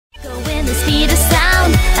the speed of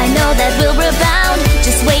sound. I know that we'll rebound.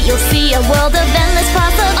 Just wait, you'll see a world of endless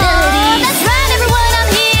possibilities. Oh, that's right, everyone,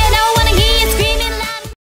 I'm here. Now I wanna hear you screaming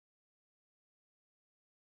loud.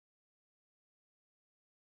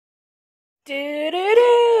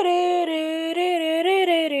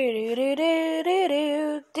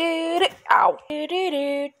 Ow.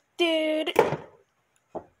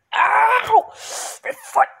 Ow! My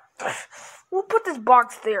foot! We'll put this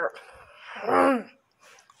box there.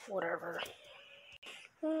 Whatever.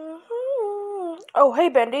 Oh, hey,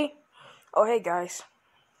 Bendy. Oh, hey, guys.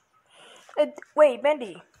 Wait,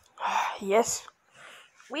 Bendy. Yes?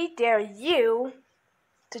 We dare you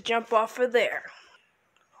to jump off of there.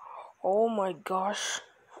 Oh, my gosh.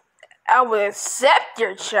 I will accept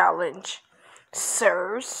your challenge,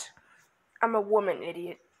 sirs. I'm a woman,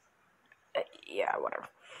 idiot. Yeah, whatever.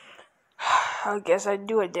 I guess I'd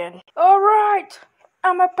do it then. Alright,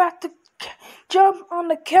 I'm about to jump on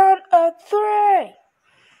the count of 3.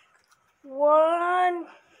 1,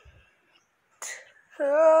 2.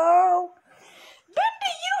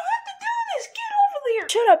 Bendy, you don't have to do this. Get over there.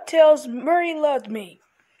 Shut up, Tails. Murray loved me.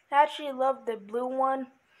 Actually, loved the blue one.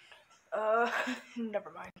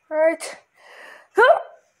 Never mind. Alright.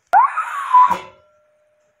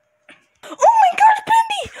 Oh my gosh,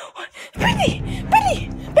 Bendy!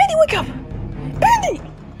 Bendy, wake up! Bendy!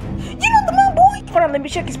 You're not the moon boy! Hold on, let me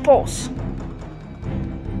check his pulse.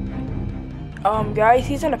 Guys,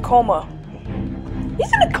 he's in a coma.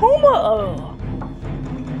 He's in a coma!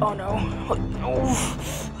 Oh no. Oh,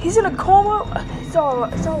 he's in a coma? It's all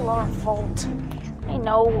our fault. I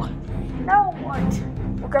know. Now what?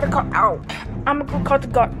 We gotta call out. I'm gonna go call the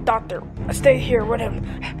doctor. I stay here with him.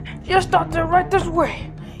 Yes, doctor, right this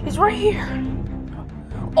way. He's right here.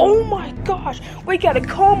 Oh my gosh, we got a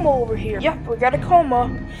coma over here. Yep, we got a coma.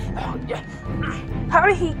 Oh, yeah. How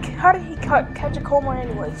did he catch a coma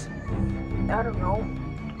anyways? I don't know.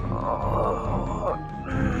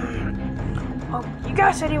 You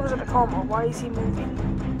guys said he was in a coma. Why is he moving?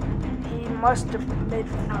 He must have been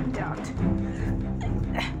knocked out.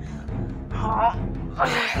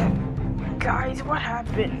 Guys, what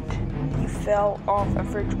happened? He fell off a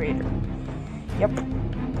refrigerator. Yep.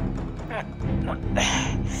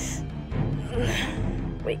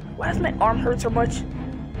 Wait, why does my arm hurt so much?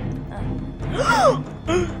 I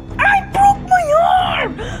broke my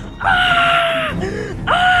arm!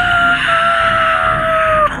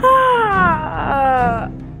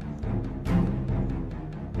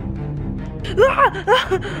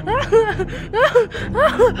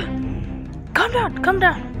 Calm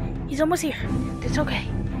down. He's almost here. It's okay.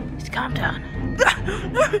 Just calm down.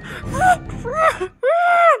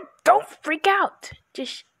 Don't freak out.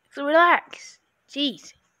 Just relax.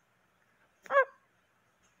 Jeez.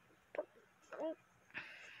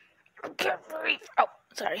 I can't breathe. Oh,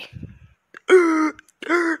 sorry.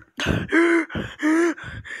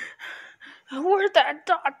 Where's that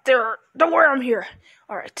doctor? Don't worry, I'm here.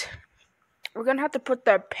 Alright. We're gonna have to put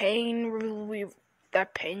that pain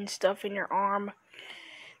stuff in your arm.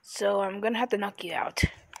 So I'm gonna have to knock you out.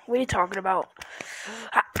 What are you talking about?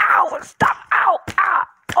 Ow! Stop! Ow! Ah!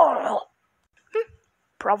 Oh!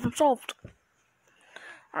 Problem solved.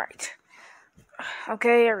 Alright.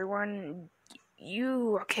 Okay, everyone.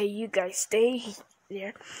 You guys stay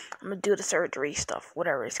there. I'm gonna do the surgery stuff,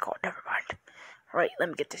 whatever it's called. Never mind. Alright, let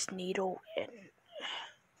me get this needle and.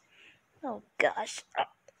 Oh gosh.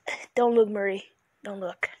 Don't look, Murray. Don't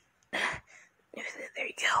look. There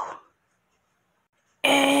you go.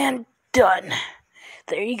 And done.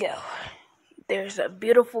 There you go. There's a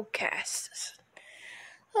beautiful cast.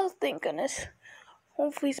 Oh, thank goodness.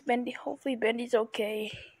 Hopefully Bendy's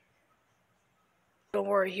okay. Don't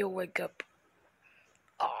worry, he'll wake up.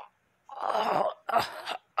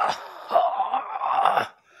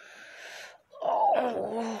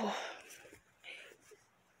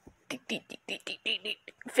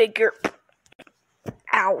 Figure.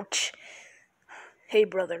 Ouch. Hey,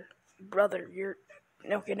 brother, you're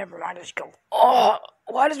okay. Never mind. Let's go. Oh,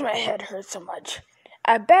 why does my head hurt so much?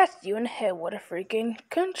 I bashed you in the head with a freaking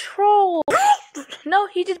control. No,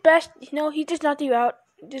 he just knocked you out.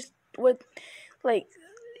 Just with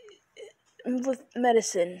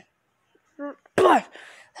medicine.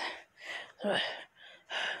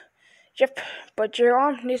 Yep, but your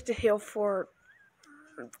arm needs to heal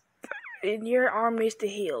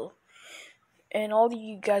and all of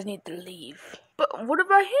you guys need to leave. But what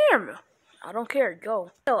about him? I don't care, go.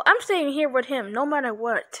 No, I'm staying here with him, no matter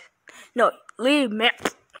what. No, leave, man.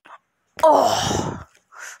 Oh,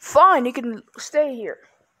 fine, you can stay here.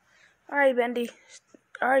 Alright, Bendy,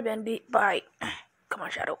 bye. Come on,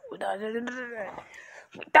 Shadow.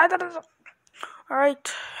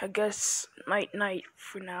 Alright, I guess night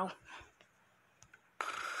for now.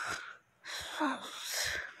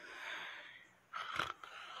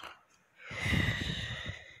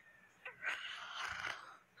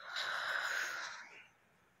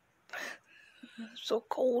 So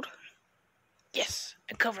cold. Yes,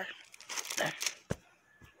 a cover. There.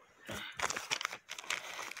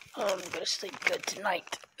 Oh, I'm gonna sleep good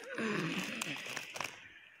tonight.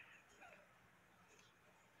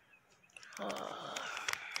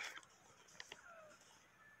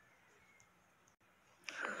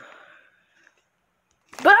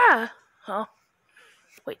 Bah! Huh?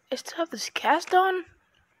 Wait, I still have this cast on?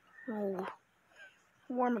 Oh.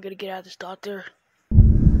 Where am I gonna get out of this, doctor?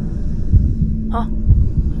 Huh?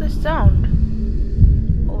 What's that sound?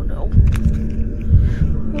 Oh no.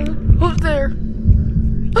 Who's there?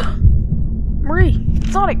 Marie!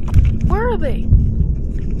 Sonic! Where are they?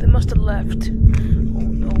 They must have left. Oh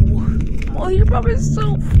no. Well, you're by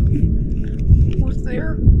myself. Who's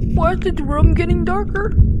there? Why is the room getting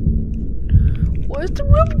darker? Why is the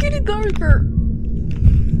room getting darker?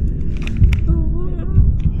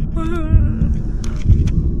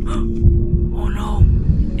 Oh no.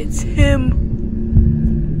 It's him.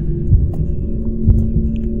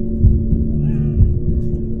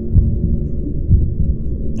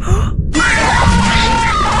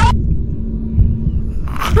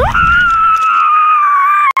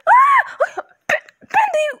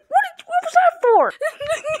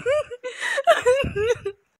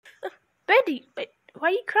 Bendy, why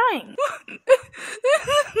are you crying?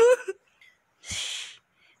 Shh.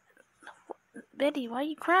 Bendy, why are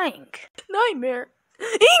you crying? Nightmare.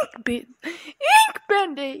 Ink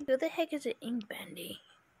Bendy. Who the heck is it, Ink Bendy?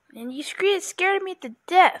 And you scared me to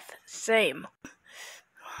death. Same.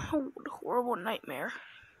 Oh, what a horrible nightmare.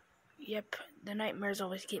 Yep, the nightmares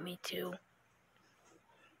always get me too.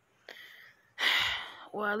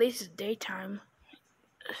 Well, at least it's daytime.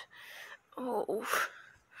 Oh.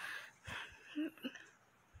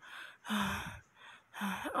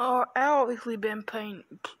 Oh, I obviously been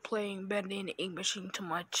playing Bendy in the ink machine too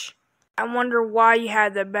much. I wonder why you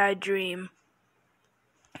had that bad dream.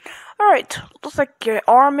 Alright, looks like your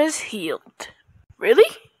arm is healed.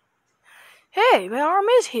 Really? Hey, my arm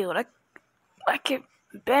is healed. I can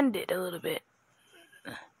bend it a little bit.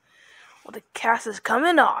 Well, the cast is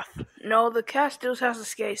coming off. No, the cast still has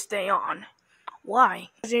to stay on. Why?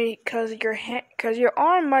 Because your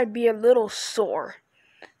arm might be a little sore.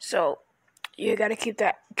 So, you gotta keep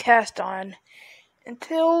that cast on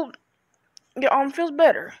until your arm feels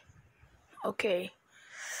better. Okay.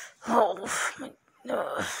 Oh,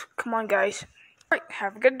 come on, guys. Alright,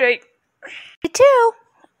 have a good day. You too.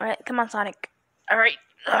 Alright, come on, Sonic. Alright.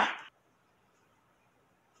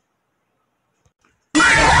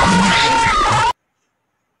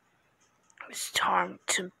 It's time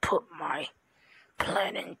to put my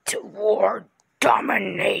plan into war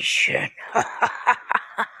domination.